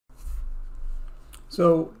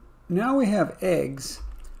So now we have eggs.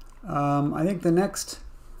 I think the next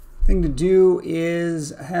thing to do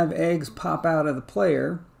is have eggs pop out of the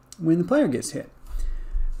player when the player gets hit.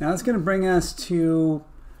 Now it's going to bring us to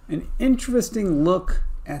an interesting look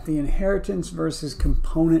at the inheritance versus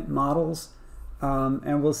component models,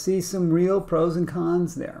 and we'll see some real pros and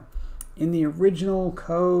cons there. In the original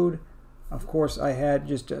code, of course, I had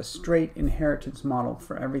just a straight inheritance model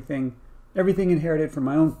for everything inherited from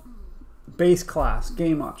my own base class,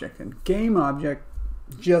 game object, and game object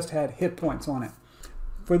just had hit points on it.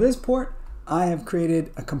 For this port, I have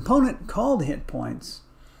created a component called HitPoints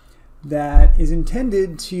that is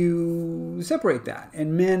intended to separate that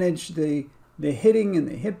and manage the hitting and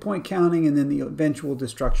the hit point counting and then the eventual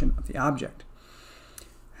destruction of the object.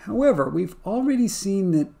 However, we've already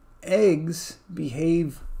seen that eggs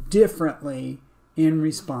behave differently in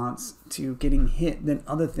response to getting hit than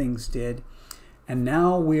other things did. And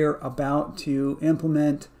now we're about to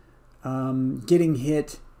implement getting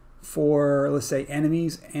hit for, let's say,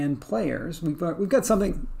 enemies and players. We've got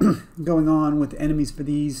something going on with enemies for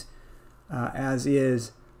these as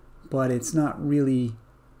is, but it's not really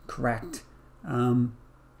correct.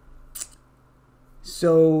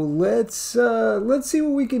 So let's see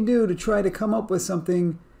what we can do to try to come up with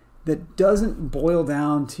something that doesn't boil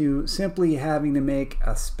down to simply having to make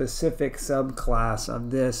a specific subclass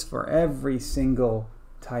of this for every single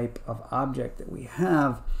type of object that we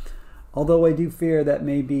have, although I do fear that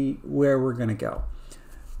may be where we're going to go.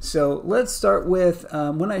 So let's start with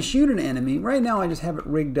when I shoot an enemy. Right now I just have it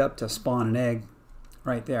rigged up to spawn an egg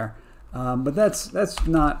right there, but that's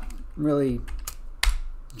not really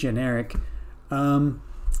generic. I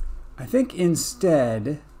think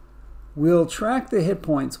instead we'll track the hit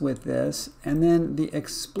points with this, and then the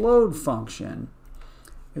explode function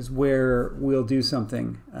is where we'll do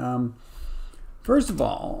something. First of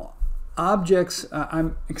all, objects,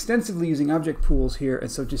 I'm extensively using object pools here,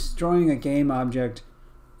 and so destroying a game object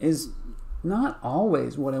is not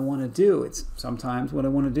always what I want to do. It's sometimes what I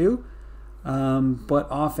want to do,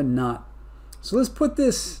 but often not. So let's put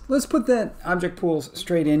that object pools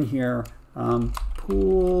straight in here.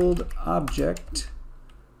 Pooled object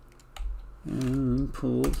and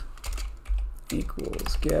pooled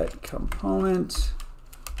equals get component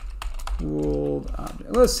pooled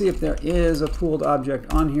object. Let's see if there is a pooled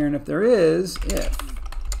object on here, and if there is, if,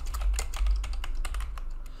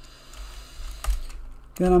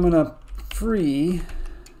 then I'm going to free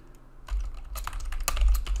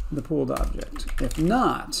the pooled object. If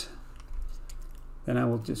not, then I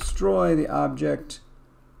will destroy the object.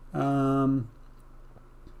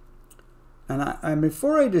 And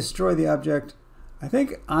before I destroy the object, I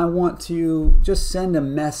think I want to just send a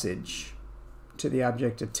message to the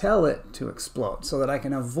object to tell it to explode, so that I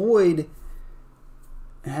can avoid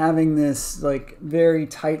having this like very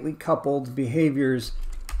tightly coupled behaviors.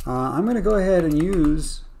 I'm going to go ahead and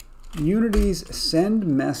use Unity's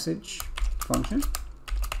SendMessage function.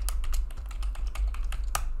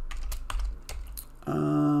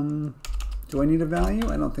 Do I need a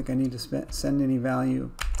value? I don't think I need to send any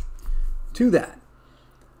value to that.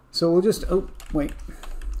 So we'll just, oh, wait,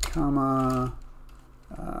 comma,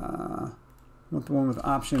 with the one with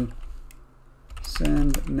option,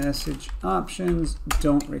 send message options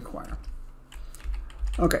don't require.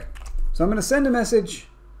 Okay, so I'm going to send a message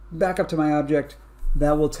back up to my object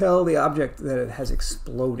that will tell the object that it has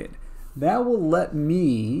exploded. That will let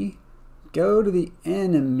me go to the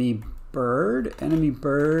EnemyBird,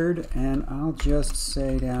 and I'll just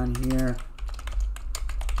say down here,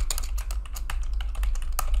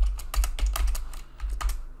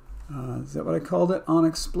 is that what I called it? On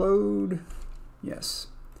explode? Yes.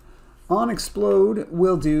 On explode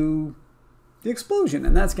will do the explosion,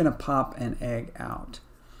 and that's going to pop an egg out.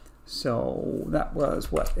 So that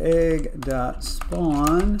was what?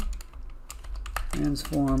 Egg.spawn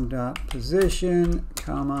transform.position,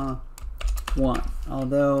 comma, 1.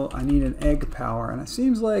 Although I need an egg power, and it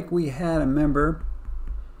seems like we had a member.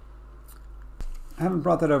 I haven't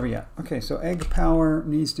brought that over yet. Okay, so egg power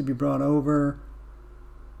needs to be brought over.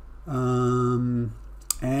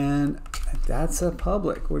 And that's a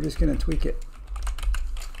public. We're just going to tweak it.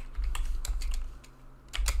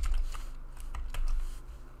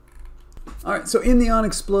 All right, so in the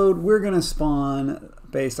onExplode, we're going to spawn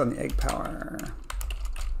based on the egg power.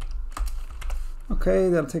 Okay,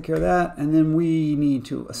 that'll take care of that. And then we need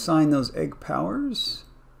to assign those egg powers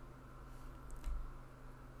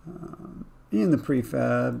in the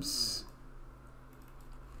prefabs.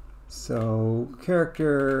 So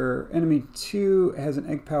character enemy 2 has an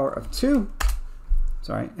egg power of 2.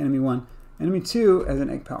 Sorry, enemy 1. Enemy 2 has an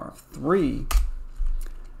egg power of 3.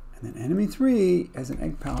 And then enemy 3 has an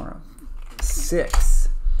egg power of 6,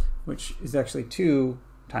 which is actually 2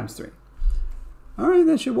 times 3. All right,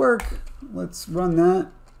 that should work. Let's run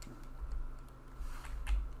that.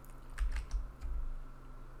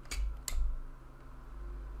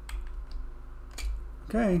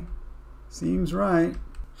 Okay, seems right.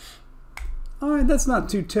 All right, that's not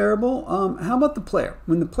too terrible. How about the player?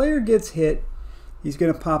 When the player gets hit, he's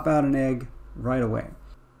going to pop out an egg right away.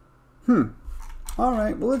 All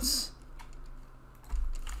right, well, let's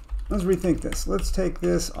rethink this. Let's take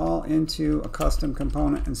this all into a custom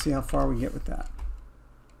component and see how far we get with that.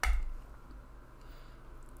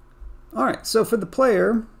 All right, so for the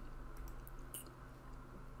player,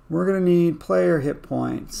 we're going to need player hit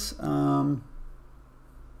points.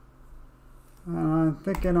 I'm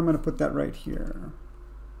thinking I'm going to put that right here.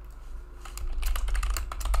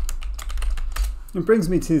 It brings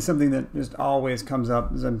me to something that just always comes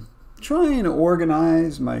up as I'm trying to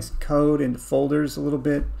organize my code into folders a little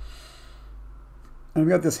bit. I've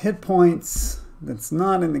got this hit points that's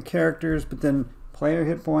not in the characters, but then player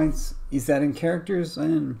hit points, is that in characters?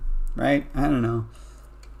 Right? I don't know.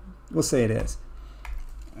 We'll say it is.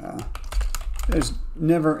 There's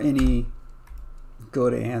never any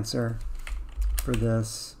good answer for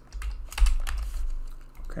this.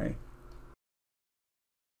 Okay.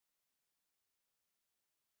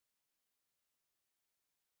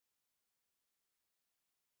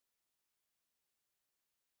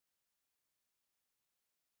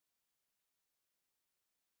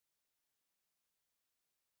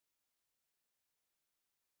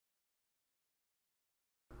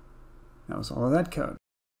 That was all of that code.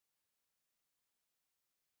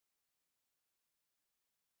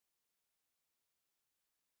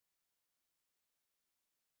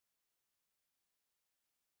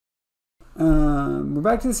 We're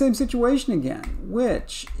back to the same situation again,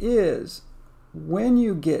 which is when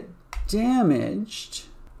you get damaged,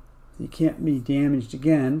 you can't be damaged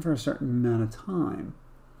again for a certain amount of time.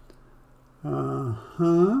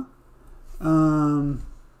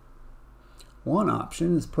 One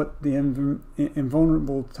option is put the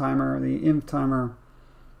invulnerable timer, the inv timer,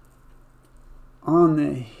 on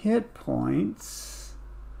the hit points,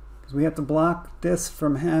 because we have to block this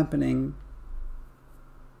from happening,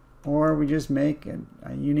 or we just make a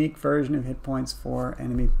unique version of hit points for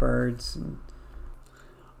enemy birds. And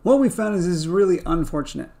what we found is this is really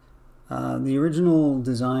unfortunate. The original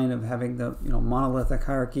design of having the monolithic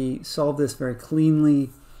hierarchy solved this very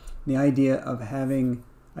cleanly. The idea of having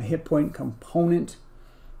a hit point component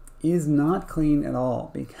is not clean at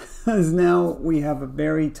all, because now we have a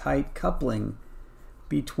very tight coupling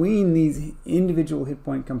between these individual hit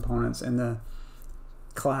point components and the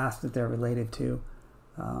class that they're related to.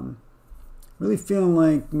 Really feeling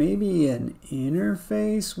like maybe an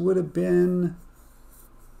interface would have been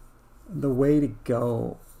the way to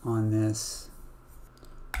go on this.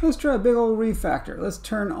 Let's try a big old refactor. Let's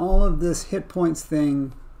turn all of this hit points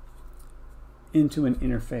thing into an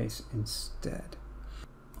interface instead.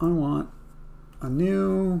 I want a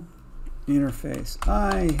new interface,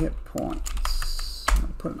 I hit points. I'm going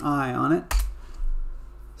to put an I on it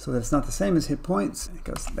so that it's not the same as hit points. It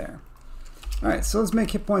goes there. All right, so let's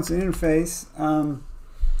make hit points an interface.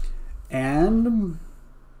 And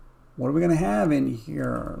what are we going to have in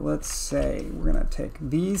here? Let's say we're going to take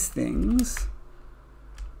these things.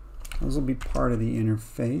 Those will be part of the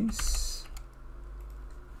interface.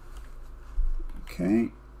 Okay,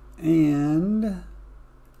 and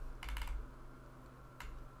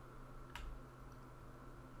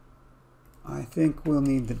I think we'll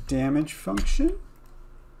need the damage function.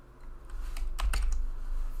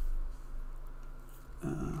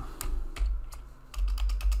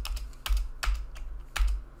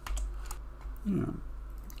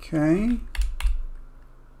 Okay,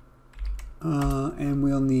 and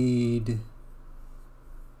we'll need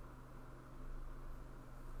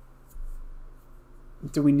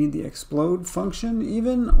do we need the explode function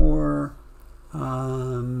even, or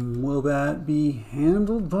will that be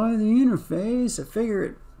handled by the interface? I figure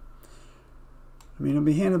it, it'll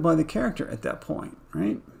be handled by the character at that point,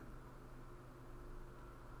 right?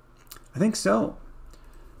 I think so.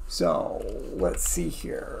 So let's see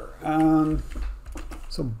here.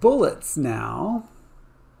 So bullets now.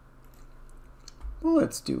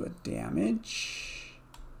 Bullets do a damage.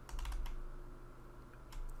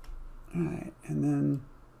 All right, and then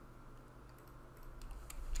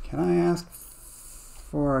can I ask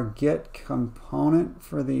for a get component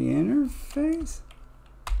for the interface?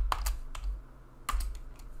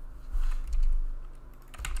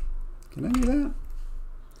 Can I do that?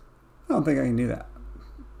 I don't think I can do that.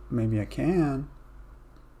 Maybe I can.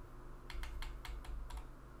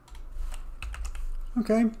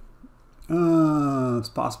 Okay, it's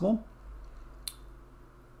possible.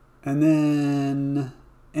 And then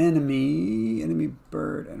EnemyBird.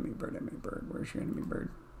 Where's your EnemyBird?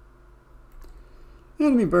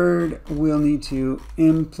 EnemyBird will need to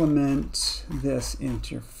implement this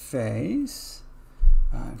interface.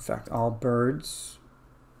 In fact, all birds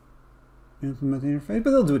implement the interface,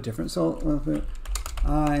 but they'll do it different. So we'll put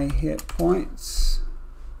HitPoints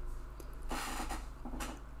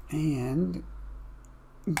and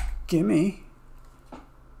gimme.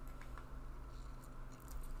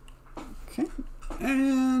 Okay,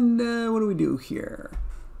 and what do we do here?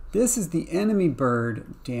 This is the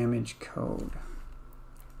EnemyBird damage code.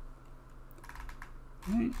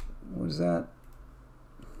 Right, what is that?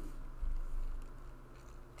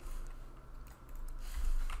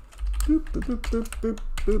 Boop, boop, boop, boop, boop,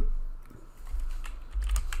 boop.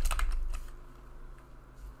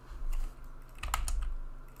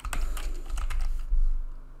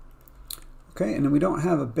 Okay, and then we don't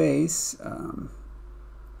have a base.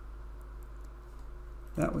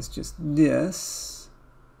 That was just this.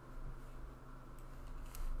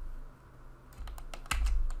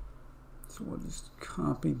 So we'll just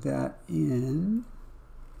copy that in.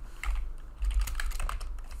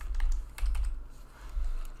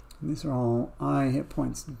 And these are all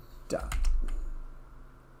HitPoints dot.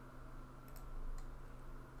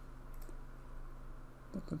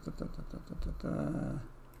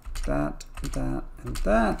 That, and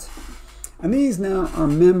that. And these now are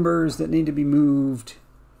members that need to be moved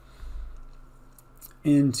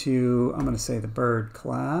into, I'm going to say, the bird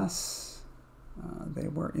class. They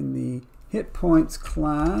were in the HitPoints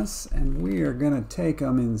class, and we are going to take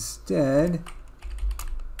them instead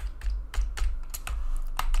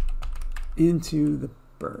into the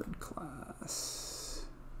bird class.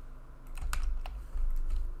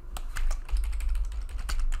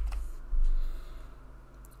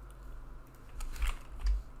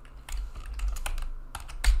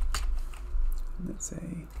 Let's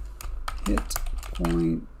say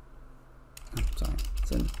HitPoint. I'm sorry.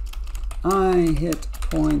 It's an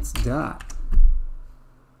HitPoints dot.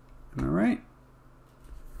 Am I right?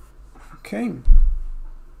 Okay.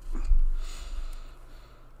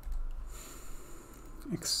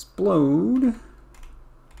 Explode.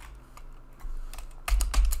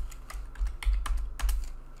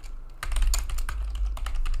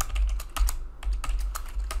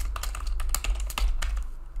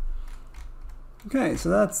 Okay, so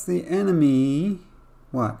that's the enemy.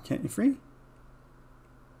 What? Can't you free?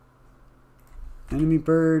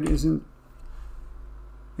 EnemyBird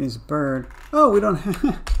is bird. Oh, we don't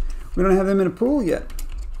have them in a pool yet.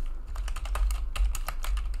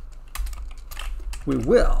 We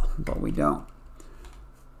will, but we don't.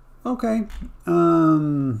 Okay.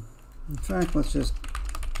 In fact, let's just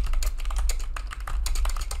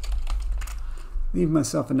leave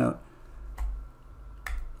myself a note.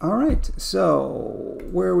 All right, so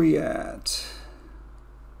where are we at?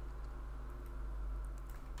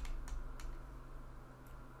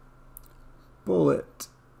 Bullet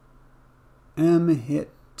hit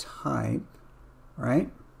type, right?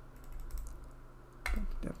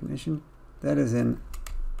 Definition. That is an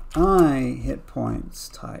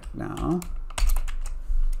HitPoints type now.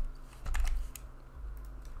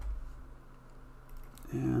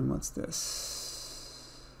 And what's this?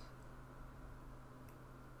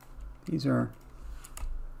 These are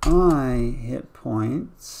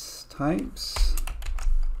HitPoints types.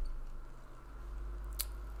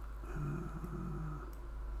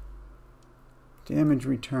 Damage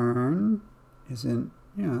return is in,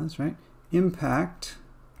 yeah, that's right. Impact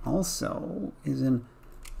also is an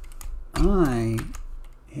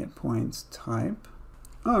HitPoints type.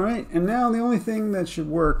 All right, and now the only thing that should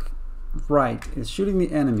work right is shooting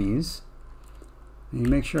the enemies. And you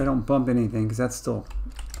make sure I don't bump anything because that's still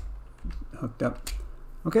hooked up.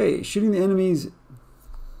 Okay, shooting the enemies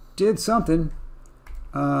did something.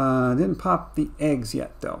 Didn't pop the eggs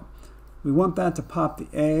yet though. We want that to pop the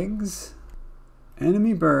eggs.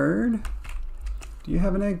 EnemyBird, do you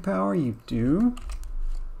have an egg power? You do.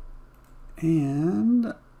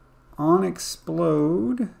 And on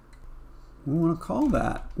explode, we want to call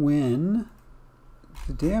that when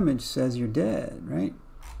the damage says you're dead, right?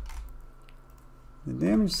 The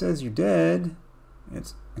damage says you're dead.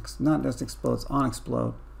 It's not just explode, it's on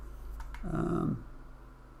explode.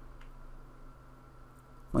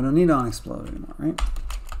 We don't need on explode anymore, right?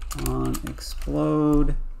 On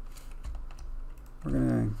explode. We're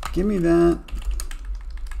gonna give me that.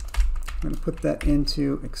 I'm gonna put that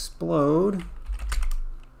into explode.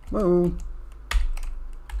 Whoa.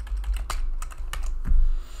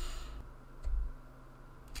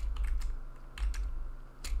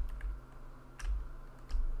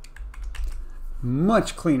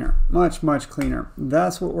 Much cleaner, much cleaner.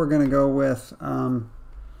 That's what we're going to go with.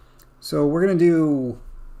 So we're going to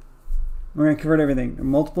convert everything to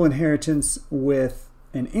multiple inheritance with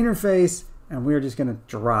an interface, and we're just going to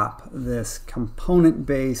drop this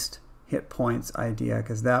component-based hit points idea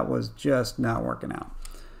because that was just not working out.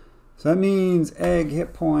 So that means egg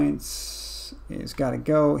hit points is got to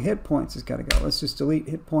go. Hit points has got to go. Let's just delete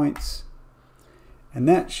hit points. And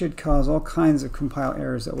that should cause all kinds of compile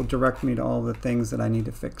errors that will direct me to all the things that I need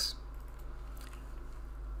to fix.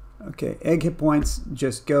 Okay, egg hit points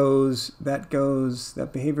just goes, that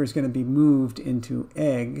behavior is going to be moved into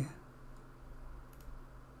egg.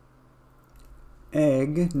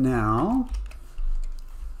 Egg now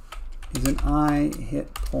is an I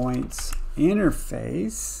hit points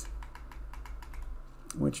interface,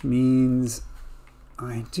 which means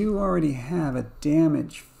I do already have a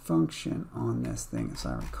damage function on this thing, as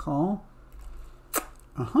I recall.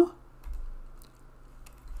 And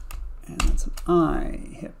that's an I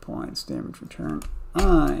hit points, damage return,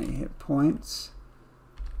 I hit points,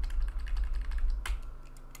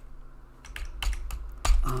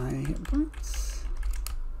 I hit points,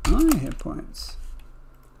 I hit points.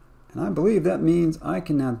 And I believe that means I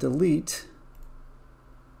can now delete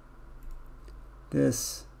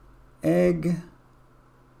this egg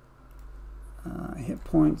hit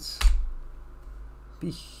points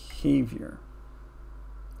behavior.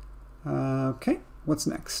 Okay, what's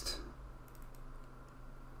next?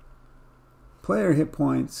 Player hit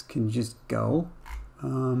points can just go.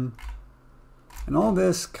 And all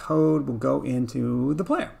this code will go into the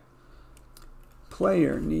player.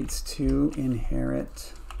 Player needs to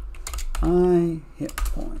inherit I hit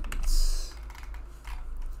points.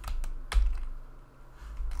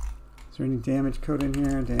 Is there any damage code in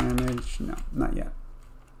here? Damage? No, not yet.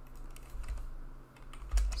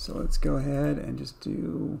 So let's go ahead and just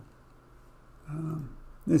do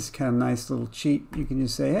this kind of nice little cheat. You can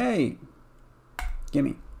just say, hey,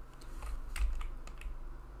 gimme.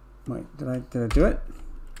 Wait, did I do it?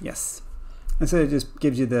 Yes. I said it just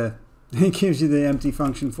gives you the empty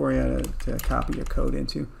function for you to copy your code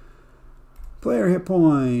into. Player hit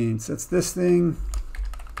points. That's this thing.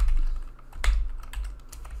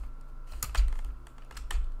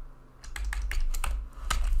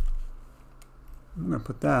 I'm going to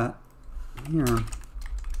put that here.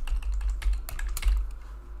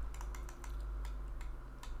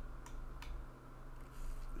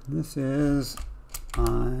 This is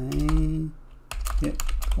I hit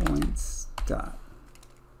points dot.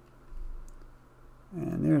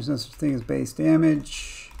 And there's no such thing as base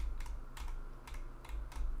damage.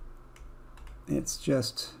 It's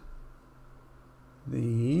just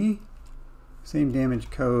the same damage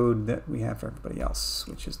code that we have for everybody else,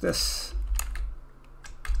 which is this.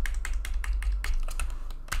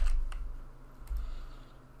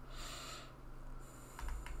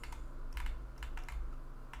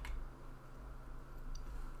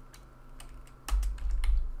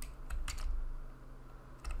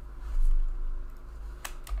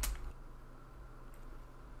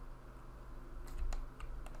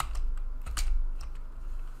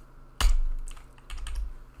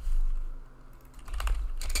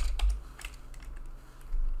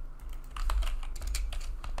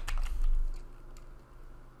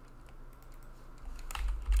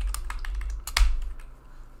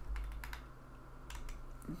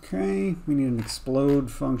 Okay, we need an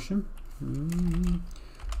explode function.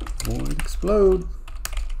 Void explode.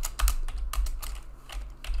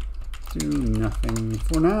 Do nothing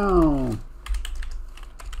for now.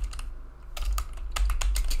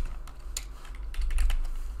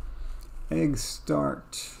 Egg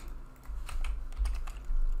start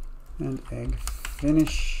and egg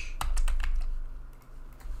finish.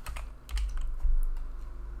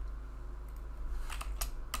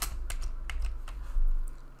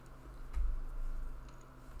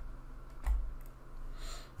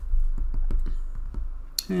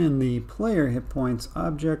 And the player hit points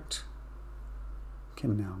object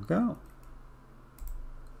can now go.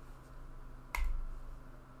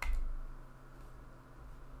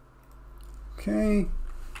 Okay,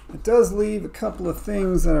 it does leave a couple of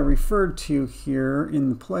things that are referred to here in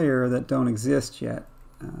the player that don't exist yet.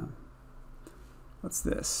 What's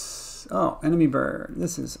this? Oh, EnemyBird.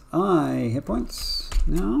 This is I hit points.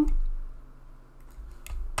 No.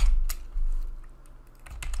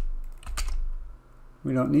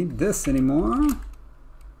 We don't need this anymore.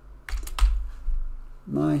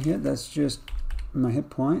 My hit, that's just my hit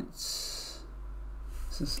points.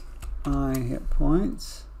 This is I hit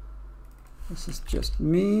points. This is just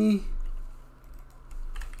me.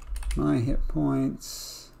 My hit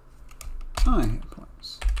points. I hit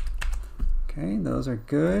points. Okay, those are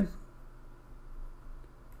good.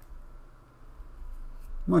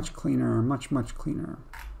 Much cleaner, much cleaner.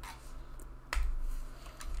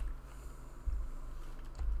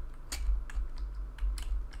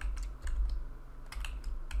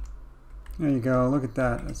 There you go, look at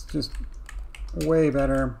that. That's just way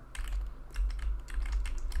better.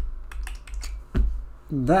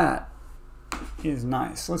 That is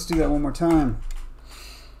nice. Let's do that one more time.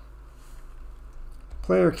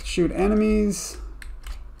 Player can shoot enemies.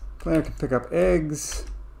 Player can pick up eggs.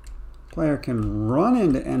 Player can run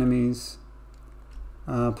into enemies.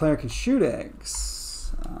 Player can shoot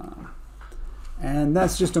eggs. And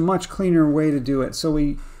that's just a much cleaner way to do it. So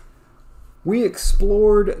we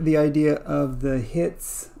explored the idea of the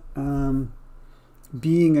hits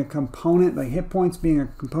being a component, like hit points being a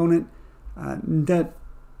component. That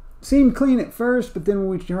seemed clean at first, but then when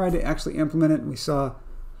we tried to actually implement it, we saw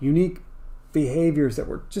unique behaviors that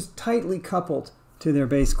were just tightly coupled to their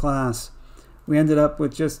base class. We ended up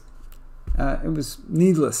with just, it was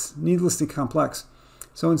needlessly complex.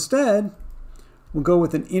 So instead, we'll go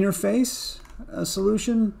with an interface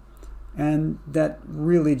solution, and that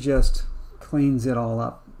really just cleans it all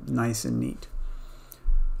up nice and neat.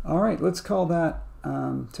 All right, let's call that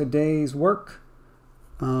today's work.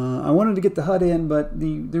 I wanted to get the HUD in, but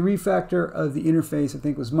the refactor of the interface I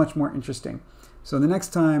think was much more interesting. So the next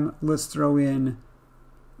time, let's throw in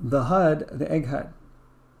the HUD, the egg HUD.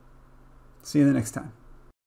 See you the next time.